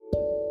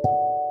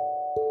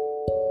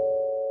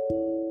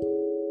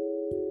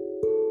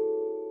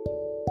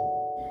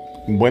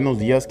Buenos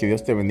días, que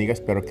Dios te bendiga.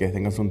 Espero que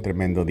tengas un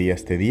tremendo día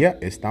este día.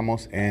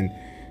 Estamos en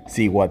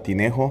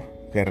Zihuatanejo,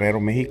 Guerrero,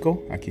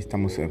 México. Aquí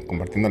estamos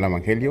compartiendo el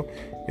evangelio.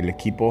 El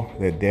equipo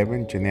de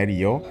Devin, Jenner y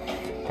yo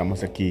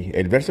estamos aquí.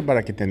 El verso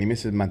para que te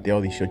animes es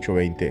Mateo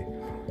 18:20.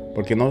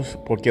 Porque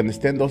donde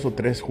estén dos o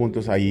tres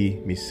juntos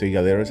ahí, mis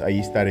seguidores, ahí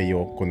estaré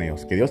yo con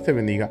ellos. Que Dios te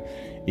bendiga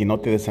y no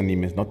te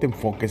desanimes. No te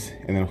enfoques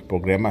en los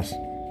problemas,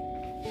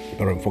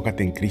 pero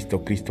enfócate en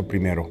Cristo, Cristo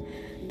primero.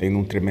 Ten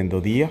un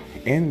tremendo día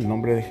en el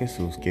nombre de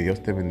Jesús. Que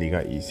Dios te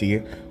bendiga y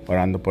sigue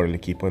orando por el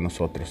equipo de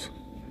nosotros.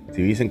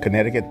 Si vives en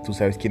Connecticut, tú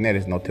sabes quién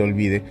eres. No te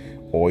olvides,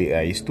 hoy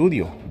hay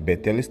estudio.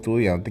 Vete al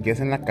estudio, no te quedes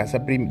en la casa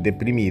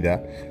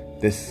deprimida,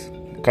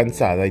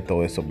 descansada y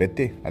todo eso.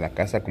 Vete a la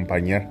casa a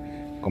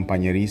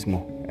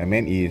compañerismo,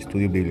 amén, y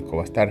estudio bíblico.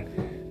 Va a estar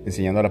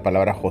enseñando la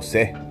palabra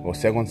José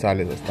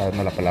González, está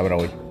dando la palabra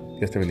hoy.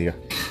 Dios te bendiga.